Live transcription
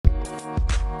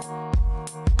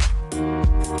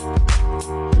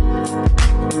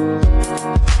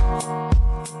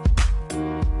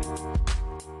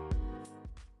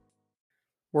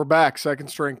We're back, Second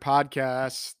String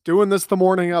Podcast. Doing this the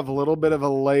morning of a little bit of a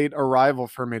late arrival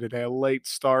for me today. A late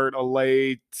start, a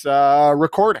late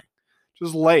recording.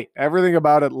 Just late. Everything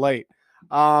about it late.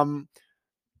 Um,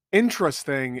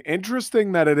 interesting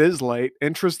that it is late.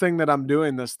 Interesting that I'm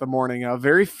doing this the morning of.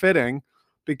 Very fitting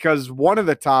because one of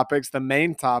the topics, the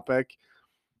main topic,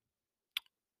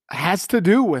 has to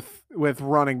do with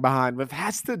running behind,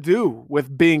 has to do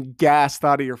with being gassed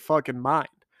out of your fucking mind,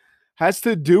 has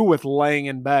to do with laying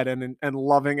in bed and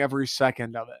loving every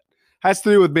second of it. Has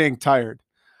to do with being tired.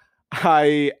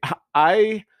 I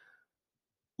I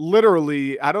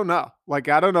literally I don't know. Like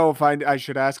I don't know if I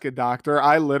should ask a doctor.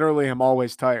 I literally am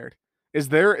always tired. Is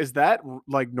that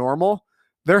like normal?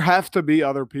 There have to be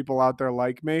other people out there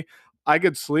like me. I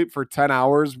could sleep for 10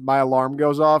 hours, my alarm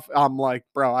goes off. I'm like,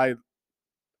 bro, I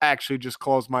actually just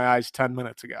closed my eyes 10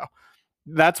 minutes ago.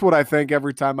 That's what I think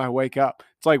every time I wake up.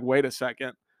 It's like, wait a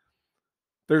second.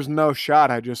 There's no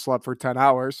shot I just slept for 10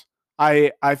 hours.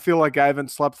 I feel like I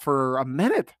haven't slept for a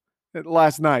minute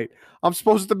last night. I'm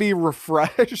supposed to be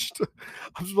refreshed.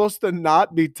 I'm supposed to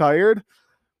not be tired.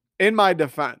 In my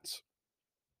defense,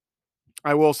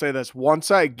 I will say this.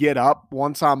 Once I get up,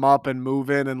 once I'm up and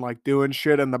moving and like doing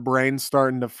shit and the brain's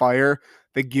starting to fire,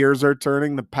 the gears are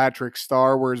turning, the Patrick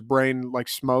Star where his brain like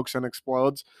smokes and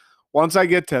explodes. Once I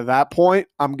get to that point,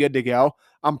 I'm good to go.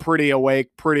 I'm pretty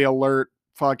awake, pretty alert,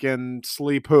 fucking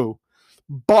sleep who.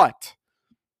 But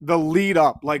the lead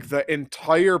up, like the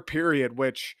entire period,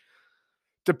 which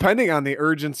depending on the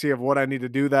urgency of what I need to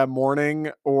do that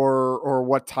morning or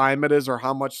what time it is or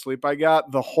how much sleep I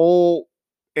got, the whole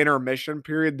intermission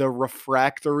period, the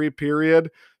refractory period,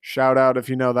 shout out if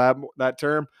you know that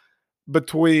term,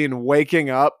 between waking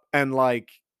up and like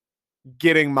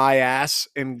getting my ass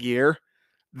in gear,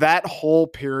 that whole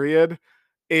period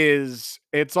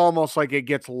it's almost like it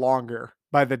gets longer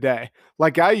by the day.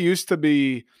 Like I used to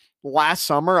be last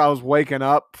summer, I was waking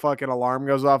up, fucking alarm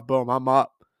goes off, boom, I'm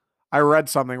up. I read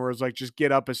something where it's like just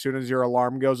get up as soon as your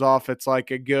alarm goes off. It's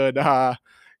like a good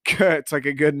it's like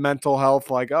a good mental health,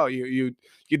 like, oh, you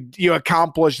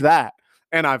accomplish that.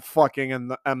 And I fucking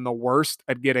am the worst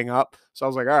at getting up. So I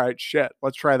was like, all right, shit,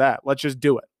 let's try that. Let's just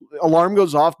do it. Alarm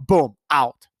goes off, boom,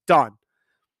 out, done.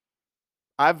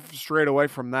 I've strayed away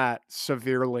from that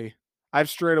severely.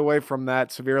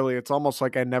 It's almost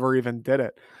like I never even did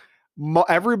it.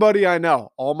 Everybody I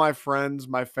know, all my friends,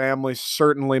 my family,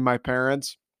 certainly my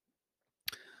parents,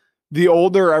 the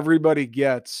older everybody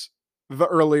gets, the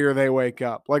earlier they wake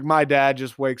up. Like my dad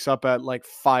just wakes up at like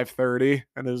 5:30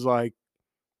 and is like,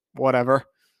 whatever.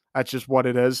 That's just what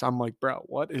it is. I'm like, bro,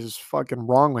 what is fucking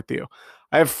wrong with you?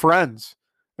 I have friends.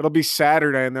 It'll be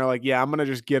Saturday and they're like, yeah, I'm going to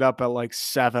just get up at like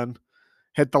 7,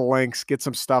 hit the links, get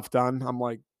some stuff done. I'm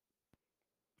like,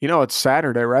 it's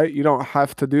Saturday, right? You don't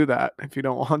have to do that if you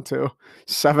don't want to.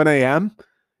 7 a.m.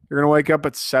 You're going to wake up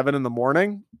at 7 in the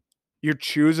morning. You're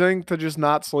choosing to just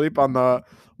not sleep on the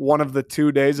one of the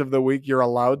 2 days of the week you're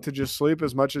allowed to just sleep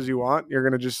as much as you want. You're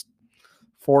going to just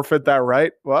forfeit that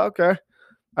right. Well, okay.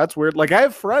 That's weird. Like I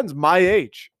have friends my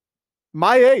age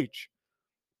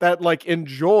that like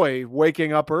enjoy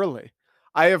waking up early.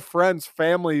 I have friends,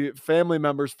 family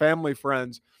members, family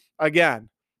friends, again,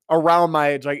 around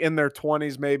my age, like in their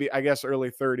 20s, maybe, I guess early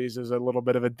 30s is a little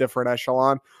bit of a different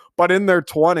echelon, but in their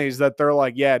 20s that they're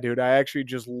like, yeah, dude, I actually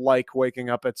just like waking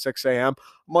up at 6 a.m.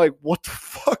 I'm like, what the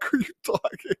fuck are you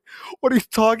talking? What are you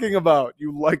talking about?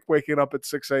 You like waking up at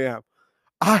 6 a.m.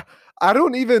 I, I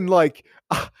don't even like,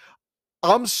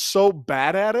 I'm so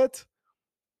bad at it.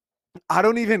 I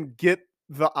don't even get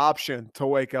the option to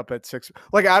wake up at 6.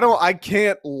 Like I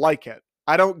can't like it.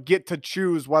 I don't get to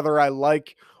choose whether I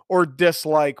like or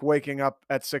dislike waking up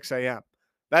at 6 a.m.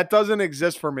 That doesn't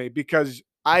exist for me because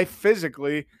I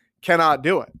physically cannot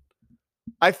do it.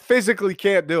 I physically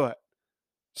can't do it.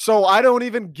 So I don't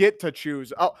even get to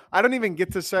choose. Oh, I don't even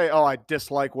get to say, oh, I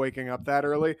dislike waking up that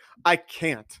early. I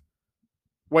can't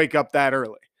wake up that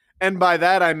early. And by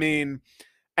that, I mean,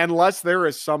 unless there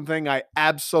is something I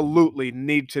absolutely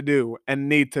need to do and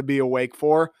need to be awake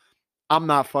for, I'm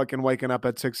not fucking waking up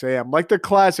at 6 a.m. Like the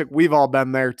classic, we've all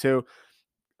been there too.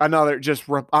 I'm going to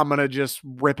just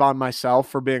rip on myself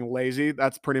for being lazy.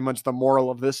 That's pretty much the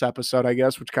moral of this episode, I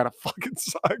guess, which kind of fucking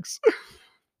sucks.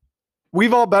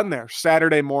 We've all been there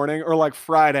Saturday morning or like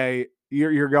Friday.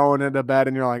 You're going into bed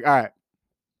and you're like, all right,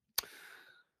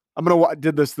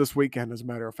 did this weekend, as a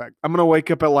matter of fact. I'm gonna wake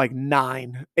up at like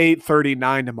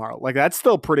 8:39 tomorrow. Like that's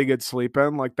still pretty good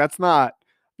sleeping. Like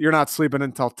you're not sleeping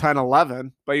until 10,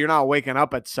 11, but you're not waking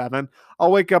up at 7.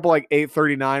 I'll wake up like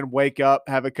 8:39, wake up,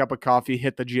 have a cup of coffee,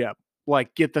 hit the gym.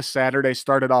 Like get the Saturday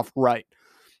started off right.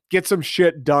 Get some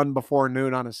shit done before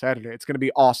noon on a Saturday. It's gonna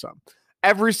be awesome.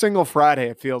 Every single Friday,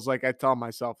 it feels like I tell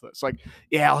myself this. Like,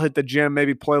 yeah, I'll hit the gym,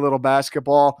 maybe play a little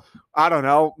basketball. I don't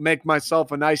know, make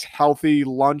myself a nice healthy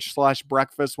lunch /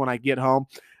 breakfast when I get home.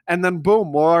 And then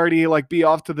boom, we'll already like be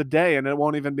off to the day and it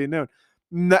won't even be noon.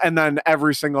 And then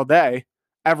every single day,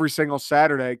 every single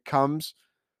Saturday comes,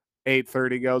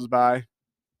 8:30 goes by,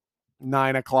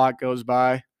 9 o'clock goes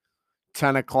by,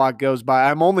 10 o'clock goes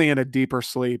by. I'm only in a deeper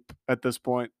sleep at this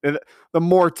point. The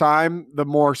more time, the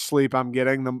more sleep I'm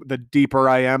getting, the deeper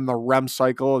I am. The REM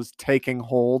cycle is taking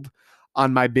hold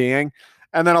on my being.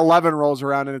 And then 11 rolls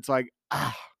around and it's like,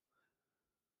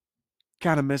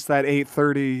 kind of missed that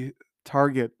 8:30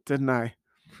 target, didn't I?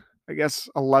 I guess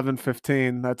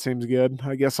 11:15. That seems good.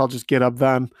 I guess I'll just get up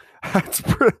then.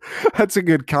 That's a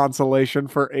good consolation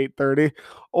for 8:30.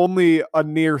 Only a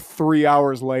near 3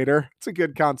 hours later. It's a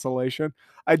good consolation.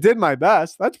 I did my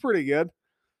best. That's pretty good.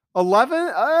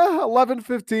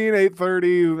 11:15,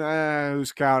 8:30.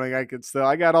 Who's counting?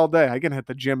 I got all day. I can hit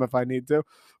the gym if I need to.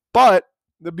 But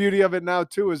the beauty of it now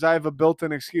too is I have a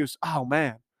built-in excuse. Oh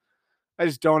man, I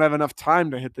just don't have enough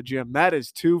time to hit the gym. That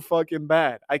is too fucking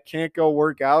bad. I can't go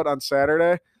work out on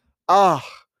Saturday. Ah, oh,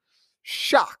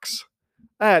 shucks.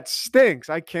 That stinks.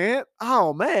 I can't.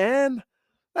 Oh man.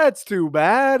 That's too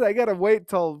bad. I gotta wait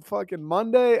till fucking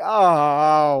Monday.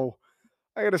 Oh,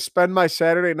 I gotta spend my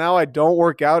Saturday. Now I don't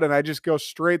work out and I just go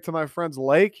straight to my friend's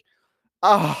lake.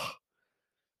 Oh,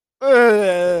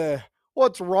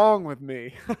 what's wrong with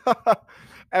me?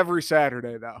 Every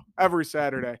Saturday though. Every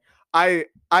Saturday. I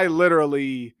I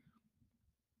literally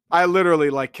I literally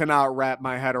like cannot wrap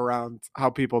my head around how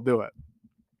people do it.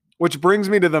 Which brings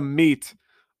me to the meat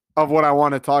of what I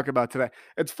want to talk about today.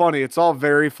 It's funny, it's all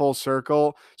very full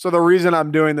circle. So the reason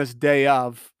I'm doing this day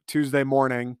of Tuesday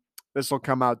morning, this will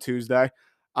come out Tuesday.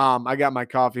 I got my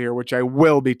coffee here, which I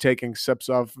will be taking sips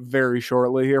of very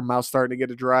shortly here. Mouth's starting to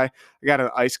get it dry. I got an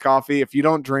iced coffee. If you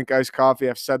don't drink iced coffee,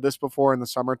 I've said this before in the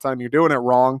summertime, you're doing it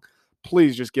wrong.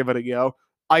 Please just give it a go.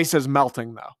 Ice is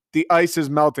melting though. The ice is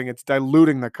melting. It's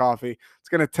diluting the coffee. It's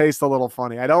going to taste a little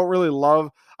funny. I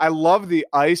love the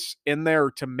ice in there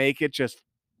to make it just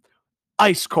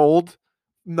ice cold.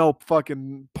 No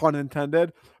fucking pun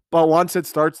intended. But once it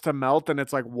starts to melt and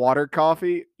it's like water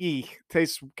coffee,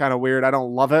 tastes kind of weird. I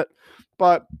don't love it,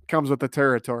 but comes with the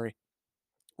territory.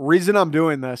 Reason I'm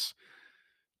doing this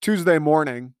Tuesday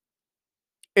morning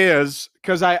is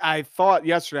because I thought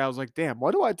yesterday, I was like, damn,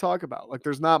 what do I talk about? Like,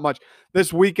 there's not much.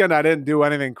 This weekend, I didn't do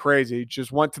anything crazy.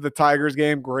 Just went to the Tigers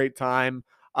game, great time.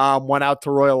 Went out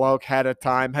to Royal Oak, had a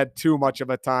time, had too much of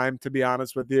a time, to be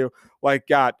honest with you. Like,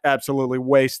 got absolutely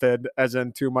wasted, as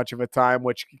in too much of a time,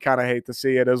 which you kind of hate to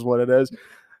see. It is what it is.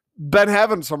 Been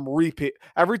having some repeat.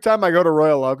 Every time I go to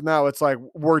Royal Oak now, it's like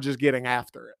we're just getting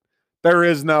after it. There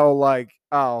is no like,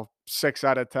 oh, 6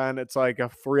 out of 10. It's like a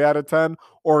 3 out of 10,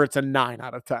 or it's a 9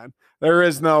 out of 10. There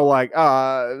is no like,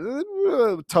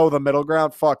 toe the middle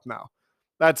ground. Fuck no.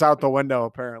 That's out the window,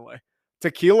 apparently.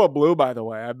 Tequila Blue, by the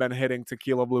way, I've been hitting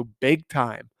Tequila Blue big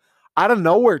time. Out of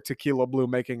nowhere, Tequila Blue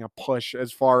making a push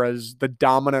as far as the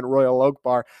dominant Royal Oak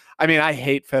bar. I mean, I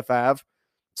hate Fifth Ave,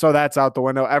 so that's out the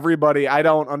window. Everybody, I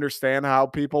don't understand how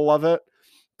people love it.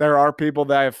 There are people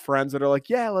that I have friends that are like,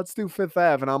 yeah, let's do Fifth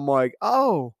Ave. And I'm like,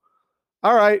 oh,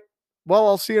 all right. Well,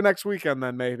 I'll see you next weekend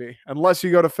then, maybe. Unless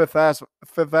you go to Fifth Ave,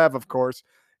 of course.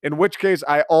 In which case,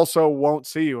 I also won't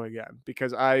see you again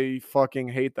because I fucking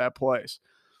hate that place.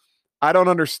 I don't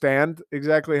understand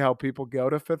exactly how people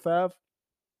go to Fifth Ave.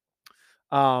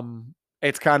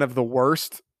 It's kind of the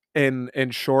worst in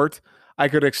short. I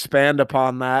could expand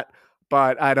upon that,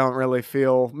 but I don't really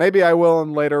feel. Maybe I will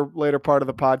in later part of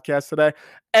the podcast today.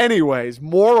 Anyways,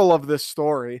 moral of this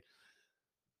story,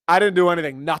 I didn't do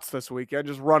anything nuts this weekend.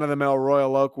 Just run of the mill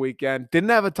Royal Oak weekend. Didn't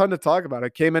have a ton to talk about. I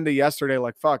came into yesterday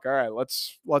like, fuck, all right,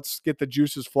 let's get the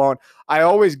juices flowing. I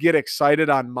always get excited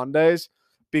on Mondays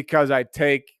because I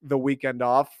take the weekend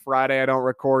off. Friday I don't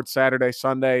record. Saturday,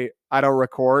 Sunday I don't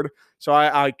record. So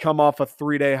I come off a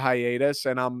 3-day hiatus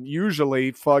and I'm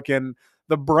usually fucking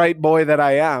the bright boy that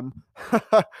I am.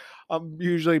 I'm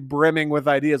usually brimming with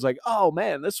ideas like, oh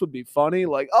man, this would be funny.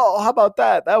 Like, oh, how about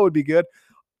that? That would be good.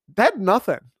 Had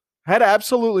nothing. Had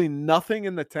absolutely nothing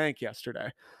in the tank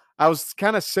yesterday. I was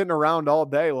kind of sitting around all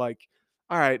day like,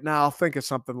 all right, now I'll think of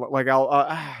something. Like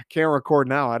can't record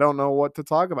now. I don't know what to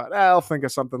talk about. I'll think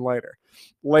of something later.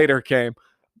 Later came.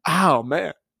 Oh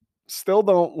man. Still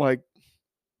don't like,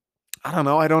 I don't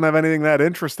know. I don't have anything that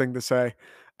interesting to say.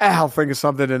 I'll think of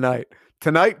something tonight.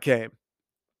 Tonight came.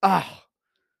 Ah,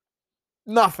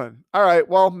 nothing. All right.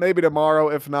 Well, maybe tomorrow.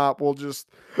 If not, we'll just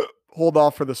hold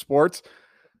off for the sports.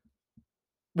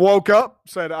 Woke up,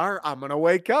 said, I'm going to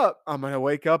wake up. I'm going to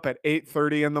wake up at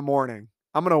 8:30 in the morning.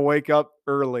 I'm going to wake up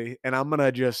early and I'm going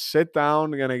to just sit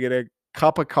down. I'm going to get a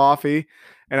cup of coffee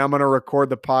and I'm going to record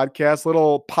the podcast.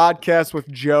 Little podcast with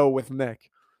Joe with Nick.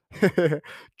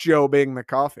 Joe being the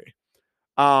coffee.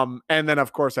 And then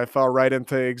of course I fell right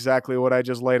into exactly what I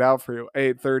just laid out for you.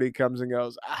 8:30 comes and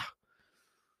goes.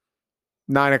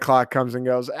 9 o'clock comes and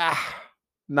goes.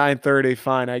 9:30,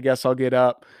 fine. I guess I'll get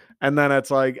up. And then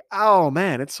it's like, oh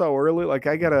man, it's so early. Like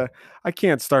I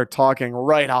can't start talking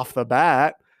right off the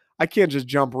bat. I can't just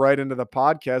jump right into the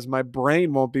podcast. My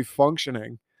brain won't be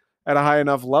functioning at a high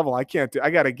enough level. I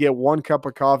gotta get one cup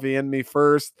of coffee in me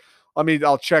first.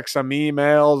 I'll check some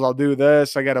emails. I'll do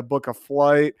this. I gotta book a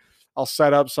flight. I'll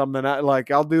set up something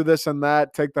like I'll do this and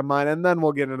that, take the mind, and then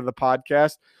we'll get into the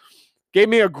podcast. Gave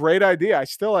me a great idea. I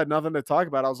still had nothing to talk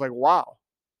about. I was like, wow.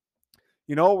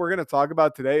 You know what we're going to talk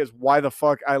about today is why the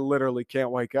fuck I literally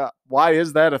can't wake up. Why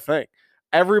is that a thing?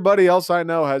 Everybody else I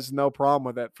know has no problem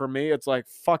with it. For me, it's like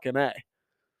fucking A.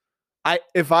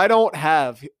 If I don't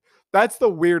have, that's the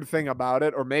weird thing about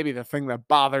it, or maybe the thing that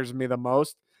bothers me the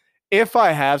most. If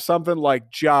I have something like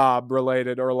job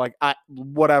related or like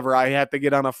whatever, I have to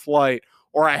get on a flight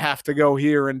or I have to go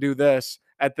here and do this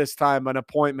at this time, an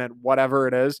appointment, whatever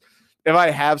it is. If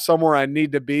I have somewhere I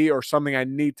need to be or something I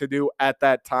need to do at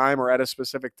that time or at a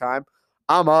specific time,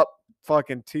 I'm up,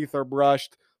 fucking teeth are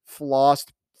brushed,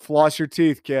 flossed. Floss your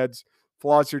teeth, kids.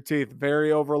 Floss your teeth.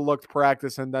 Very overlooked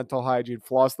practice in dental hygiene.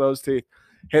 Floss those teeth.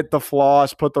 Hit the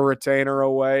floss, put the retainer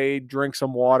away, drink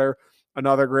some water.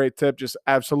 Another great tip, just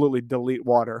absolutely delete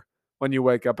water when you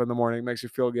wake up in the morning. It makes you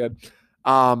feel good.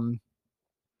 And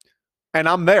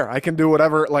I'm there. I can do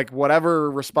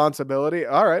whatever responsibility.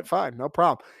 All right, fine, no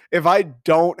problem. If I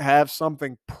don't have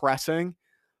something pressing,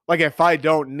 like if I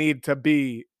don't need to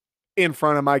be in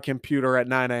front of my computer at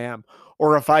 9 a.m.,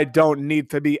 or if I don't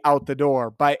need to be out the door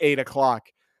by 8 o'clock,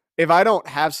 if I don't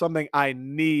have something I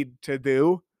need to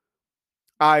do,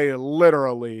 I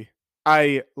literally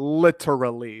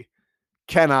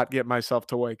cannot get myself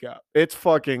to wake up. It's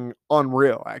fucking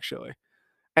unreal, actually.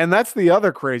 And that's the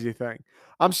other crazy thing.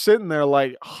 I'm sitting there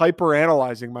like hyper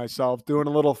analyzing myself, doing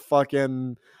a little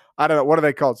fucking, I don't know, what are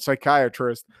they called?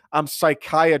 Psychiatrist. I'm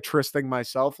psychiatristing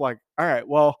myself. Like, all right,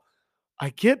 well,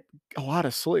 I get a lot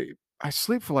of sleep. I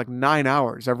sleep for like 9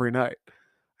 hours every night. I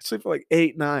sleep for like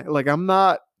 8, 9. Like, it's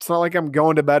not like I'm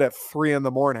going to bed at 3 in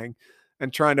the morning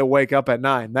and trying to wake up at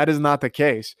 9. That is not the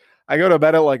case. I go to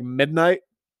bed at like midnight,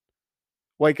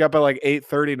 wake up at like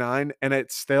 8:39, and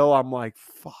it's still, I'm like,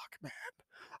 fuck, man.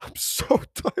 I'm so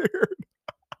tired.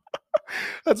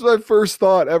 That's my first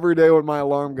thought every day when my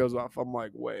alarm goes off. I'm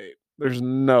like, wait, there's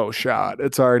no shot.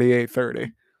 It's already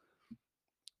 8:30.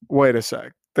 Wait a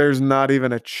sec. There's not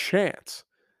even a chance.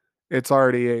 It's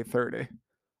already 8:30.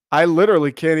 I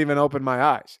literally can't even open my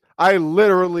eyes. I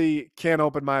literally can't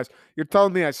open my eyes. You're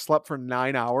telling me I slept for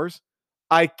 9 hours?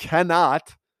 I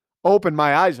cannot open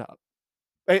my eyes up.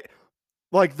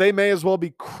 They may as well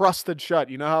be crusted shut.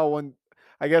 You know how when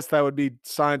I guess that would be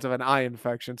signs of an eye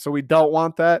infection. So we don't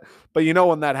want that. But you know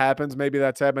when that happens, maybe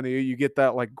that's happened to you. You get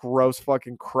that like gross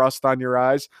fucking crust on your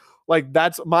eyes. Like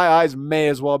that's my eyes may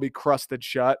as well be crusted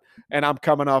shut. And I'm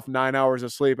coming off 9 hours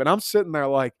of sleep. And I'm sitting there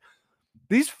like,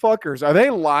 these fuckers, are they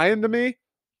lying to me?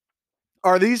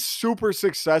 Are these super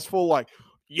successful? Like,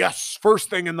 yes, first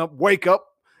thing in the wake up,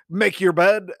 make your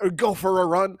bed, go for a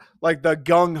run. Like the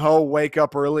gung ho wake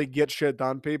up early, get shit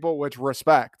done people, which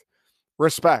respect.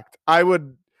 I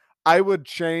would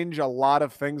change a lot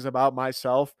of things about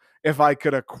myself if I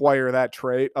could acquire that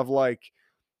trait of like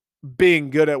being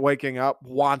good at waking up,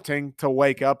 wanting to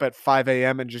wake up at 5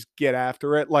 a.m. and just get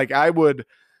after it. Like I would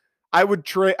do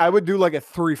like a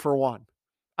 3-for-1.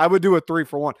 I would do a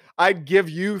 3-for-1. I'd give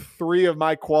you 3 of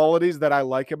my qualities that I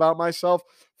like about myself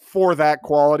for that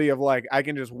quality of like I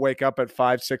can just wake up at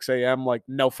 5, 6 a.m. like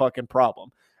no fucking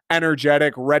problem.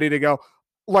 Energetic, ready to go.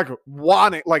 Like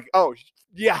wanting, like, oh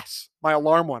yes, my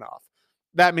alarm went off.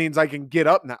 That means I can get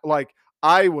up now. Like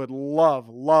I would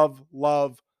love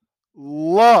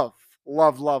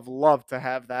to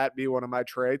have that be one of my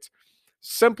traits.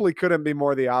 Simply couldn't be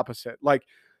more the opposite. Like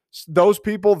those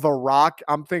people, The Rock,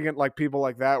 I'm thinking like people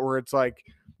like that where it's like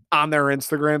on their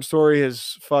Instagram story,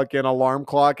 his fucking alarm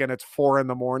clock, and it's 4 in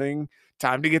the morning.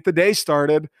 Time to get the day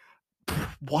started.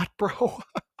 What, bro?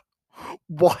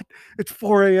 What? It's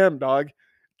 4 a.m., dog.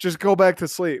 Just go back to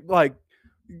sleep. Like,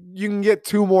 you can get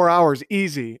 2 more hours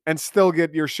easy and still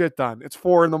get your shit done. It's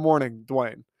 4 in the morning,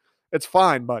 Dwayne. It's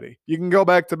fine, buddy. You can go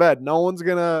back to bed. No one's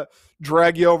going to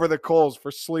drag you over the coals for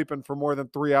sleeping for more than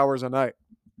 3 hours a night.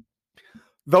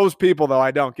 Those people, though, I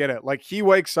don't get it. Like, he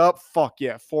wakes up, fuck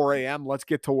yeah, 4 a.m., let's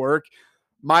get to work.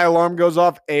 My alarm goes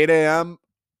off 8 a.m.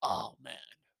 Oh, man.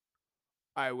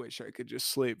 I wish I could just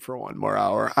sleep for one more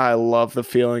hour. I love the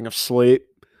feeling of sleep.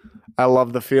 I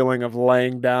love the feeling of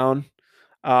laying down.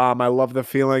 I love the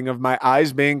feeling of my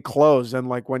eyes being closed and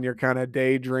like when you're kind of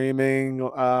daydreaming,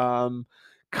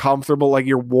 comfortable, like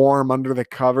you're warm under the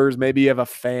covers. Maybe you have a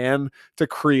fan to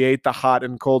create the hot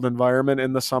and cold environment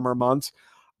in the summer months.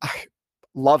 I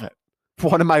love it.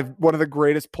 One of the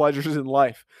greatest pleasures in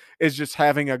life is just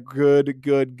having a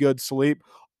good sleep.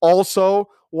 Also,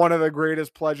 one of the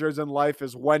greatest pleasures in life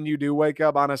is when you do wake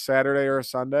up on a Saturday or a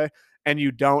Sunday and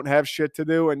you don't have shit to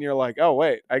do and you're like, "Oh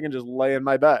wait, I can just lay in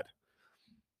my bed."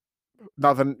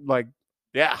 Nothing like,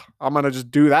 yeah, I'm going to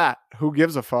just do that. Who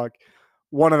gives a fuck?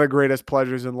 One of the greatest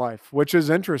pleasures in life, which is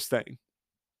interesting.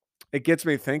 It gets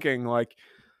me thinking like,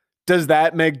 does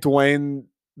that make Dwayne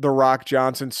the Rock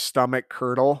Johnson's stomach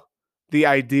curdle? The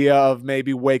idea of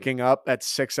maybe waking up at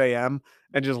 6 a.m.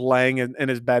 and just laying in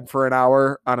his bed for an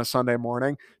hour on a Sunday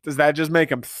morning, does that just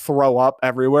make him throw up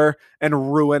everywhere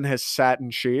and ruin his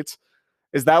satin sheets?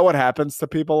 Is that what happens to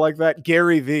people like that?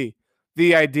 Gary V.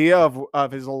 The idea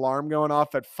of his alarm going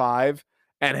off at 5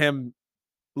 and him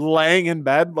laying in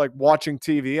bed, like watching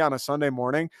TV on a Sunday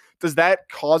morning, does that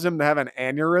cause him to have an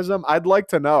aneurysm? I'd like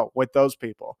to know with those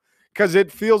people because it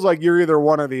feels like you're either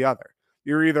one or the other.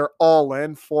 You're either all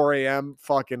in, 4 a.m.,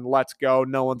 fucking let's go.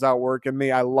 No one's out working me.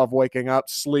 I love waking up.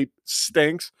 Sleep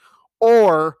stinks.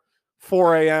 Or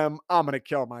 4 a.m., I'm going to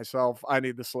kill myself. I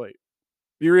need to sleep.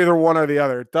 You're either one or the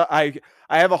other. I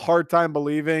have a hard time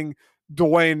believing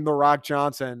Dwayne the Rock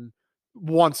Johnson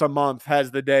once a month has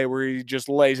the day where he just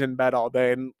lays in bed all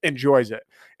day and enjoys it.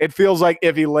 It feels like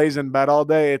if he lays in bed all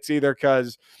day, it's either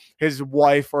because his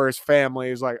wife or his family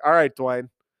is like, all right, Dwayne,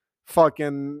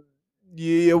 fucking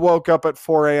you woke up at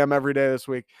 4 a.m. every day this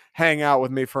week, hang out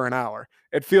with me for an hour.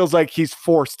 It feels like he's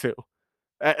forced to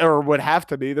or would have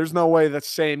to be. There's no way the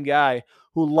same guy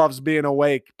who loves being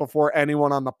awake before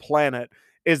anyone on the planet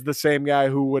is the same guy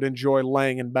who would enjoy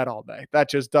laying in bed all day. That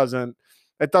just doesn't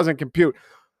it doesn't compute.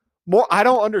 More I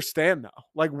don't understand though.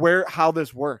 Like how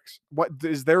this works. What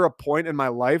is there a point in my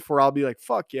life where I'll be like,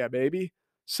 fuck yeah, baby.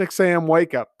 6 a.m.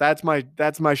 wake up. That's my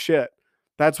shit.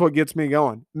 That's what gets me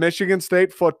going. Michigan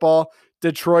State football,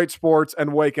 Detroit sports,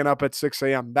 and waking up at 6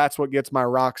 a.m. That's what gets my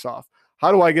rocks off.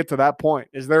 How do I get to that point?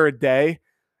 Is there a day?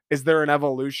 Is there an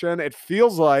evolution? It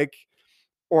feels like,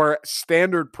 or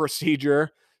standard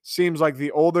procedure seems like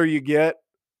the older you get,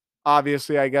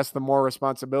 obviously, I guess the more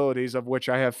responsibilities, of which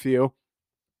I have few,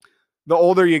 the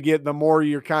older you get, the more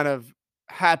you're kind of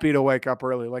happy to wake up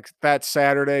early. Like that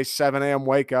Saturday, 7 a.m.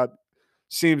 wake up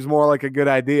seems more like a good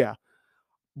idea.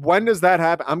 When does that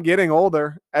happen? I'm getting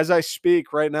older. As I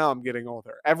speak right now, I'm getting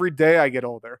older. Every day I get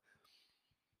older.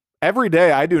 Every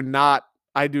day I do not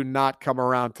come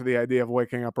around to the idea of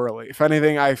waking up early. If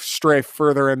anything, I stray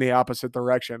further in the opposite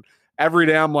direction. Every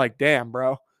day I'm like, damn,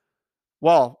 bro.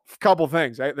 Well, a couple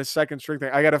things. The second string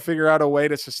thing, I got to figure out a way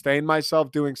to sustain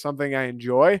myself doing something I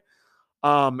enjoy.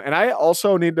 And I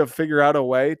also need to figure out a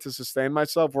way to sustain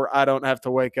myself where I don't have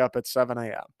to wake up at 7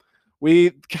 a.m.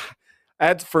 We,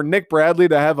 that's for Nick Bradley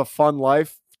to have a fun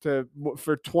life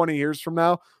for 20 years from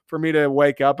now, for me to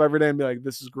wake up every day and be like,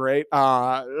 this is great. It's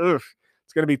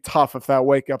going to be tough if that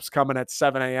wake up's coming at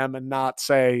 7 a.m. and not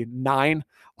say 9.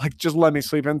 Like, just let me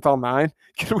sleep until 9.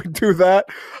 Can we do that?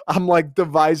 I'm like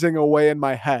devising a way in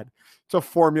my head to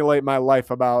formulate my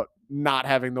life about not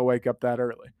having to wake up that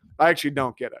early. I actually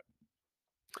don't get it.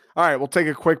 All right, we'll take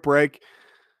a quick break.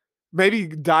 Maybe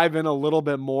dive in a little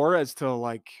bit more as to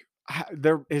like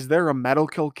there a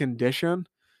medical condition?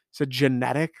 Is it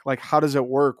genetic? Like how does it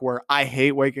work where I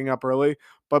hate waking up early,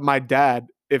 but my dad,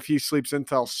 if he sleeps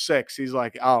until 6, he's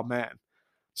like, "Oh man,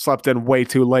 slept in way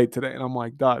too late today." And I'm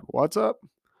like, "Dog, what's up?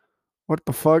 What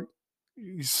the fuck?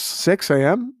 6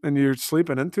 a.m. and you're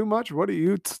sleeping in too much? What are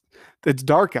you? It's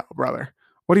dark out, brother.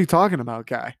 What are you talking about,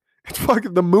 guy? It's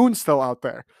fucking the moon's still out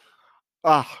there."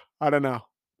 I don't know.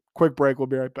 Quick break. We'll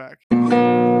be right back.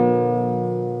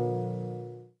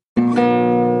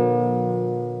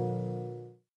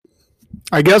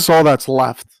 I guess all that's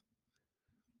left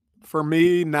for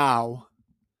me now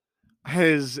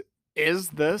is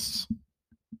this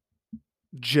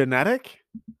genetic?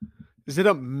 Is it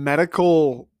a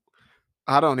medical?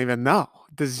 I don't even know.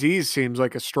 Disease seems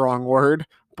like a strong word,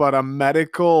 but a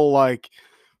medical like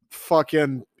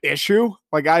fucking issue?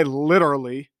 Like I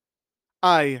literally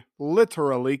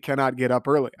cannot get up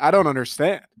early. I don't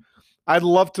understand. I'd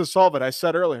love to solve it. I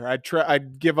said earlier,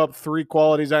 I'd give up 3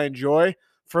 qualities I enjoy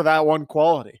for that one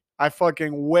quality. I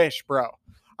fucking wish, bro.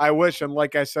 I wish. And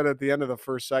like I said at the end of the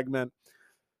first segment,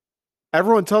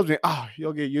 everyone tells me, oh,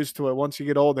 you'll get used to it once you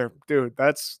get older. Dude,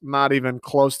 that's not even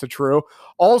close to true.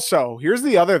 Also, here's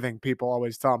the other thing people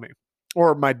always tell me.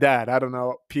 or my dad. I don't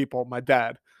know, people, my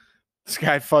dad. This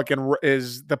guy fucking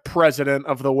is the president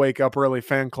of the Wake Up Early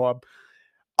fan club.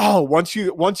 Oh, once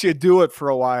you do it for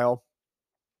a while,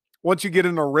 once you get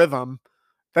in a rhythm,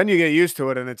 then you get used to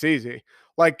it and it's easy.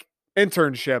 Like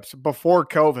internships before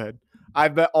COVID, I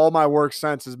bet all my work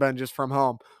since has been just from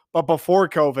home. But before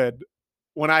COVID,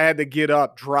 when I had to get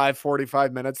up, drive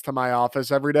 45 minutes to my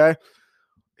office every day,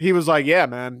 he was like, "Yeah,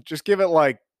 man, just give it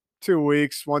like 2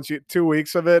 weeks. Once you 2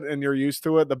 weeks of it and you're used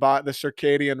to it, the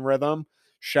circadian rhythm,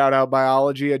 shout out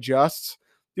biology adjusts,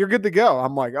 you're good to go."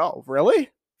 I'm like, "Oh,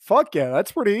 really? Fuck yeah,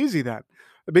 that's pretty easy then."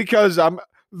 Because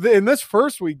in this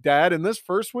first week, Dad, in this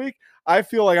first week, I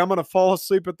feel like I'm gonna fall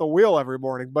asleep at the wheel every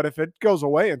morning. But if it goes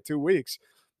away in 2 weeks,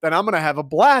 then I'm gonna have a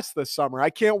blast this summer.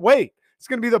 I can't wait. It's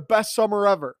gonna be the best summer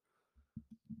ever.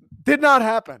 Did not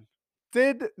happen.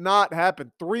 Did not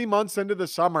happen. 3 months into the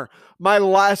summer, my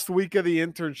last week of the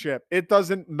internship. It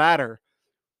doesn't matter.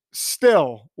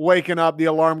 Still waking up, the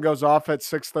alarm goes off at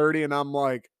 6:30, and I'm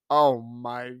like, oh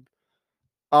my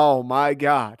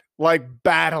God. Like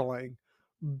battling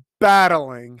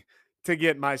to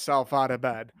get myself out of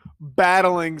bed,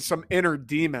 battling some inner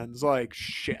demons. Like,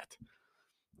 shit.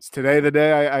 Is today the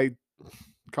day I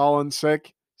call in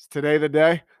sick? Is today the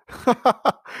day?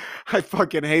 I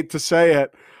fucking hate to say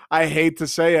it. I hate to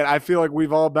say it. I feel like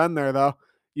we've all been there though.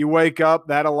 You wake up,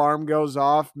 that alarm goes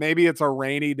off. Maybe it's a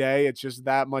rainy day. It's just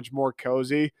that much more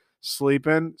cozy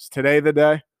sleeping. Is today the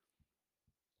day?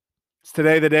 Is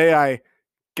today the day I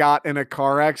got in a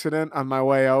car accident on my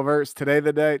way over? Is today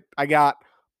the day I got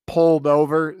pulled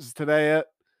over? Is today it?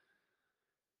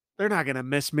 They're not going to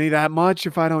miss me that much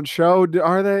if I don't show,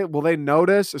 are they? Will they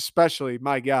notice? Especially,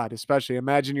 my God, especially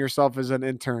imagine yourself as an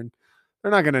intern.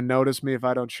 They're not going to notice me if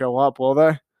I don't show up, will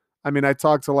they? I mean, I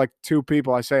talk to like two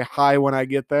people. I say hi when I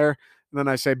get there, and then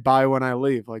I say bye when I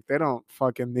leave. Like, they don't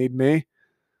fucking need me.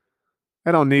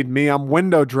 They don't need me. I'm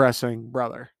window dressing,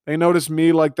 brother. They notice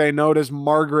me like they notice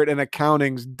Margaret in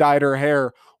accounting's dyed her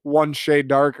hair one shade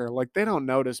darker. Like, they don't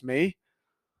notice me.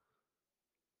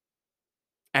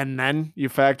 And then you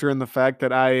factor in the fact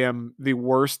that I am the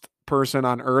worst person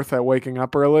on earth at waking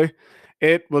up early.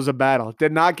 It was a battle. It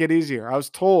did not get easier. I was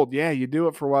told, yeah, you do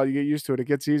it for a while, you get used to it, it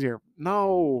gets easier.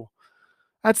 No,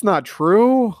 that's not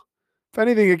true. If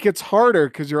anything, it gets harder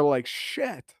because you're like,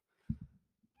 shit,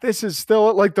 this is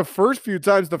still like the first few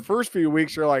times, the first few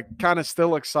weeks, you're like kind of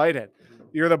still excited.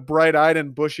 You're the bright eyed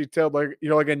and bushy tailed, like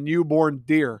you're like a newborn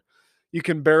deer. You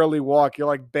can barely walk. You're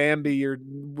like Bambi. Your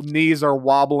knees are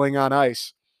wobbling on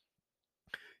ice.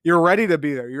 You're ready to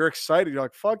be there. You're excited. You're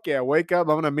like, fuck yeah, wake up.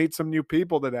 I'm going to meet some new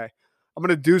people today. I'm going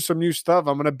to do some new stuff.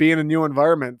 I'm going to be in a new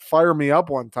environment. Fire me up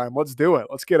one time. Let's do it.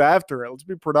 Let's get after it. Let's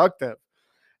be productive.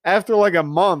 After like a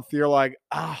month, you're like,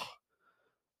 oh,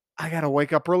 I got to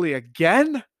wake up early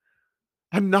again?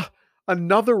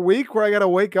 Another week where I got to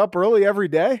wake up early every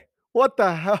day? What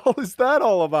the hell is that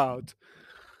all about?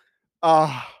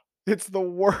 It's the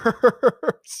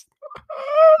worst.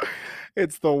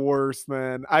 It's the worst,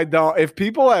 man. I don't, if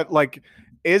people have like,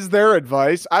 is there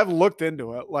advice? I've looked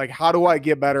into it. Like, how do I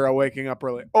get better at waking up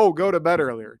early? Oh, go to bed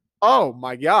earlier. Oh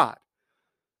my God.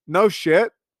 No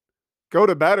shit. Go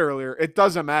to bed earlier. It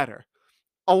doesn't matter.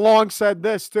 Along said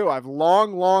this too. I've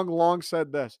long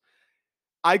said this.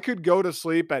 I could go to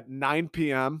sleep at 9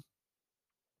 p.m.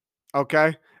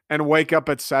 Okay. And wake up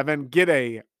at 7, get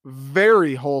a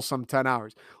very wholesome 10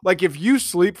 hours. Like if you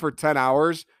sleep for 10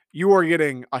 hours, you are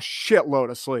getting a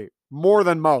shitload of sleep, more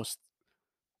than most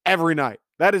every night.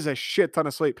 That is a shit ton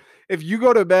of sleep. If you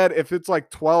go to bed, if it's like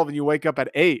 12 and you wake up at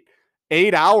 8,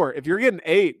 8 hour, if you're getting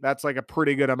 8, that's like a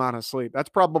pretty good amount of sleep. That's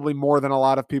probably more than a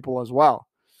lot of people as well.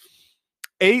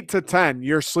 8 to 10,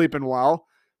 you're sleeping well.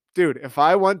 Dude, if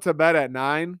I went to bed at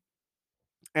 9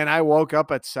 and I woke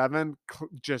up at 7,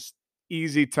 just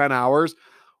easy 10 hours,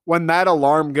 when that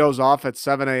alarm goes off at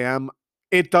 7 a.m.,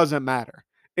 it doesn't matter.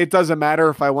 It doesn't matter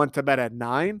if I went to bed at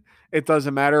 9. It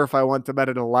doesn't matter if I went to bed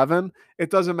at 11.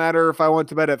 It doesn't matter if I went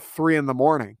to bed at 3 in the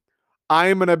morning.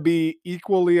 I'm going to be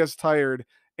equally as tired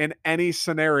in any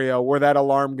scenario where that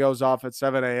alarm goes off at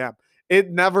 7 a.m. It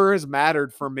never has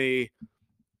mattered for me.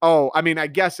 Oh, I mean, I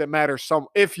guess it matters some.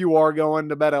 If you are going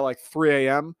to bed at like 3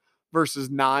 a.m. versus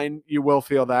 9, you will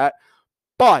feel that.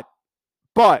 But,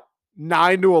 but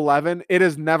 9 to 11, it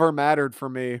has never mattered for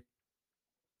me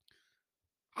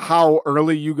how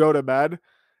early you go to bed.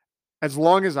 As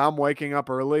long as I'm waking up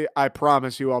early, I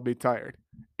promise you I'll be tired.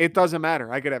 It doesn't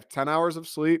matter. I could have 10 hours of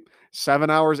sleep, 7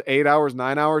 hours, 8 hours,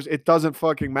 9 hours. It doesn't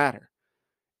fucking matter.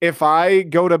 If I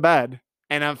go to bed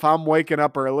and if I'm waking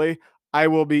up early, I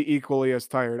will be equally as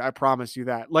tired. I promise you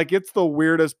that. Like it's the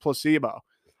weirdest placebo.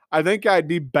 I think I'd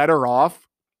be better off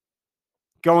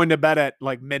going to bed at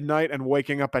like midnight and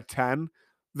waking up at 10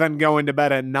 than going to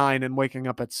bed at 9 and waking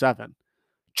up at 7.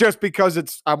 Just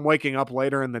because I'm waking up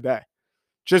later in the day.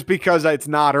 Just because it's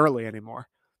not early anymore.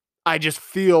 I just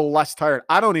feel less tired.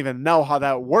 I don't even know how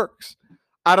that works.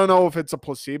 I don't know if it's a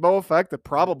placebo effect. It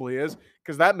probably is,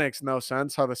 because that makes no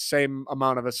sense how the same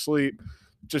amount of a sleep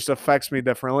just affects me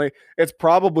differently. It's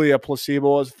probably a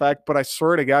placebo effect, but I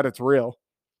swear to God, it's real.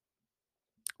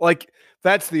 Like,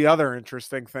 that's the other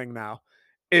interesting thing now.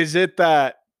 Is it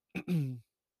that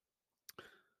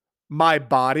my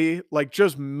body, like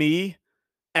just me,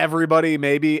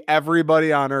 maybe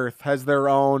everybody on earth has their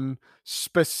own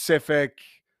specific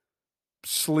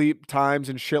sleep times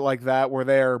and shit like that where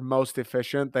they are most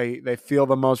efficient. They feel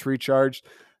the most recharged.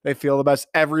 They feel the best.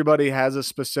 Everybody has a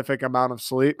specific amount of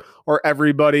sleep, or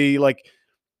everybody, like,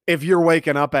 if you're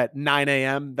waking up at 9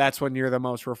 a.m., that's when you're the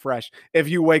most refreshed. If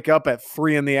you wake up at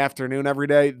 3 in the afternoon every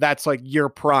day, that's like your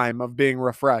prime of being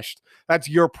refreshed. That's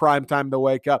your prime time to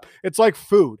wake up. It's like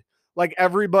food. Like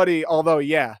everybody, although,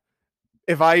 yeah,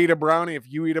 if I eat a brownie,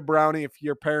 if you eat a brownie, if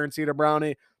your parents eat a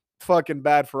brownie, fucking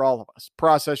bad for all of us.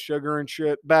 Processed sugar and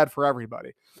shit, bad for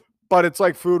everybody. But it's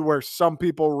like food where some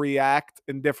people react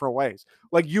in different ways.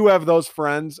 Like you have those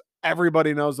friends,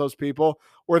 everybody knows those people,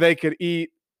 where they could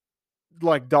eat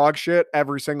like dog shit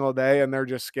every single day and they're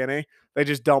just skinny. They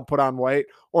just don't put on weight.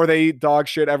 Or they eat dog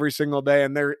shit every single day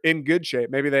and they're in good shape.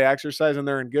 Maybe they exercise and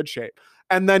they're in good shape.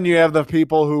 And then you have the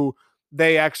people who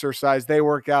they exercise, they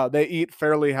work out, they eat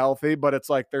fairly healthy, but it's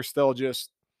like they're still just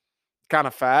kind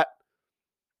of fat.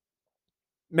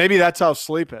 Maybe that's how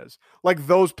sleep is. Like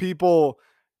those people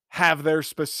have their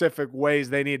specific ways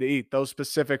they need to eat. Those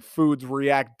specific foods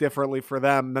react differently for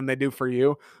them than they do for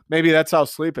you. Maybe that's how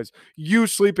sleep is. You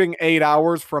sleeping 8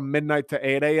 hours from midnight to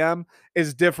 8 a.m.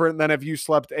 is different than if you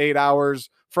slept 8 hours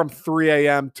from 3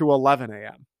 a.m. to 11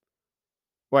 a.m.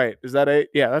 Wait, is that 8?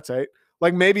 Yeah, that's 8.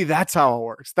 Like maybe that's how it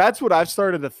works. That's what I've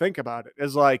started to think about it,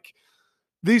 is like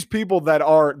these people that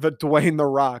are the Dwayne the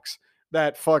Rocks,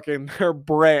 that fucking their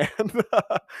brand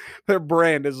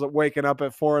is waking up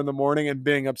at 4 in the morning and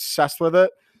being obsessed with it.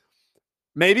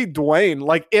 Maybe Dwayne,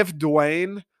 like if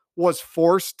Dwayne was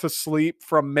forced to sleep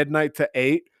from midnight to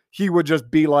 8, he would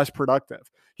just be less productive.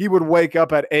 He would wake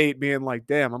up at 8 being like,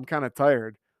 damn, I'm kind of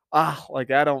tired.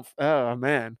 Like I don't, oh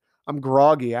man, I'm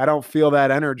groggy. I don't feel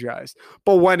that energized.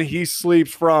 But when he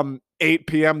sleeps from 8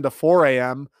 p.m. to 4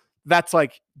 a.m., that's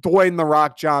like Dwayne the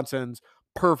Rock Johnson's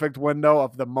perfect window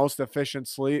of the most efficient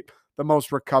sleep, the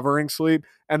most recovering sleep.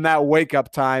 And that wake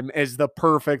up time is the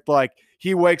perfect, like,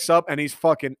 he wakes up and he's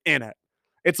fucking in it.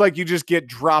 It's like you just get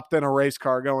dropped in a race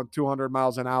car going 200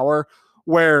 miles an hour,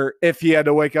 where if he had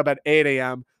to wake up at 8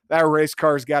 a.m., that race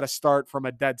car's got to start from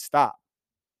a dead stop.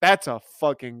 That's a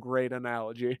fucking great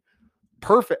analogy.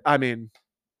 Perfect. I mean,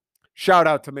 shout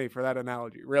out to me for that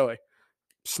analogy. Really.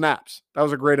 Snaps. That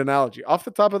was a great analogy. Off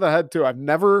the top of the head, too. I've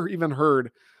never even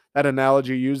heard that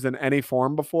analogy used in any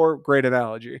form before. Great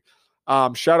analogy.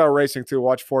 Shout out racing, too.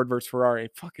 Watch Ford versus Ferrari.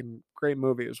 Fucking great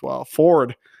movie as well.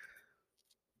 Ford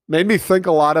made me think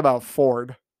a lot about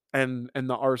Ford and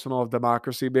the Arsenal of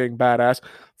Democracy being badass.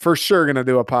 For sure, gonna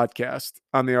do a podcast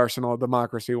on the Arsenal of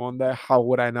Democracy one day. How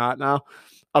would I not now?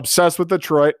 Obsessed with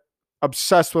Detroit,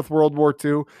 obsessed with World War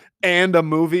II, and a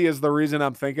movie is the reason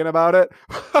I'm thinking about it.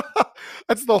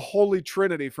 That's the holy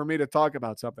trinity for me to talk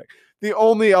about something. The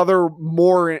only other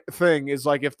more thing is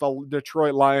like if the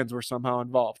Detroit Lions were somehow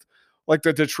involved, like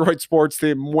the Detroit sports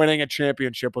team winning a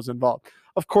championship was involved.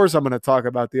 Of course, I'm going to talk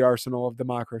about the Arsenal of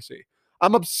Democracy.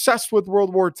 I'm obsessed with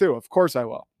World War II. Of course, I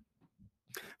will.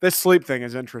 This sleep thing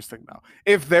is interesting, though.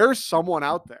 If there's someone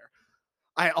out there,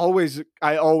 I always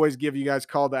give you guys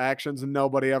call to actions and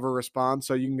nobody ever responds,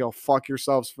 so you can go fuck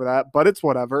yourselves for that. But it's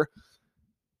whatever.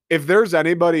 If there's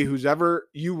anybody who's ever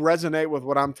you resonate with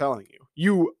what I'm telling you,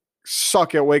 you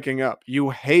suck at waking up. You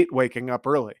hate waking up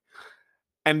early.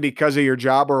 And because of your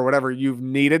job or whatever, you've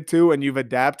needed to and you've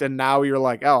adapted, and now you're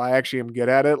like, oh, I actually am good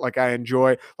at it. Like I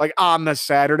enjoy, like on the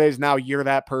Saturdays, now you're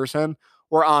that person.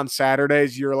 Or on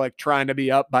Saturdays, you're like trying to be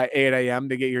up by 8 a.m.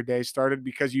 to get your day started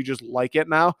because you just like it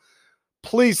now.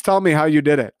 Please tell me how you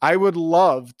did it. I would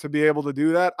love to be able to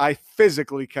do that. I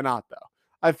physically cannot, though.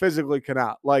 I physically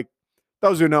cannot. Like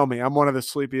those who know me, I'm one of the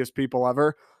sleepiest people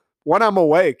ever. When I'm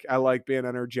awake, I like being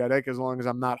energetic as long as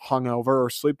I'm not hungover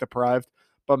or sleep deprived.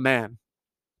 But man,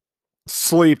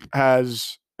 sleep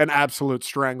has an absolute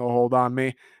stranglehold on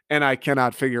me and I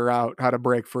cannot figure out how to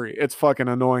break free. It's fucking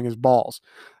annoying as balls.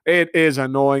 It is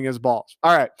annoying as balls.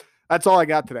 All right. That's all I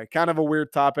got today. Kind of a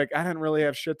weird topic. I didn't really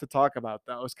have shit to talk about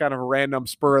though. It's kind of a random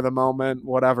spur of the moment,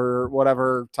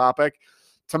 whatever topic.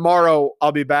 Tomorrow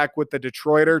I'll be back with the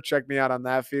Detroiter. Check me out on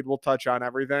that feed. We'll touch on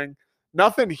everything.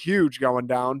 Nothing huge going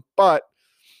down, but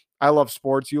I love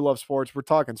sports. You love sports. We're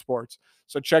talking sports.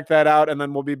 So check that out. And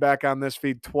then we'll be back on this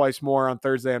feed twice more on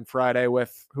Thursday and Friday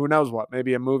with who knows what,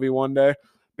 maybe a movie one day,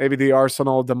 maybe the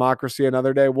Arsenal democracy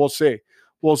another day. We'll see.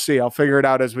 We'll see. I'll figure it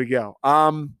out as we go.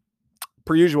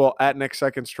 Per usual, at Nick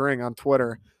Second String on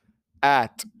Twitter,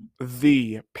 at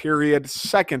the period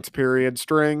second period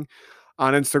string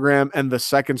on Instagram, and the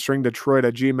second string Detroit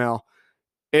at Gmail.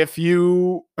 If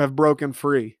you have broken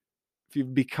free, if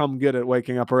you've become good at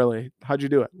waking up early, how'd you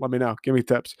do it? Let me know. Give me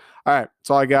tips. All right. That's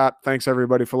all I got. Thanks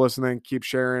everybody for listening. Keep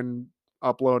sharing,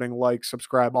 uploading, like,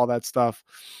 subscribe, all that stuff.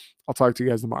 I'll talk to you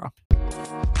guys tomorrow.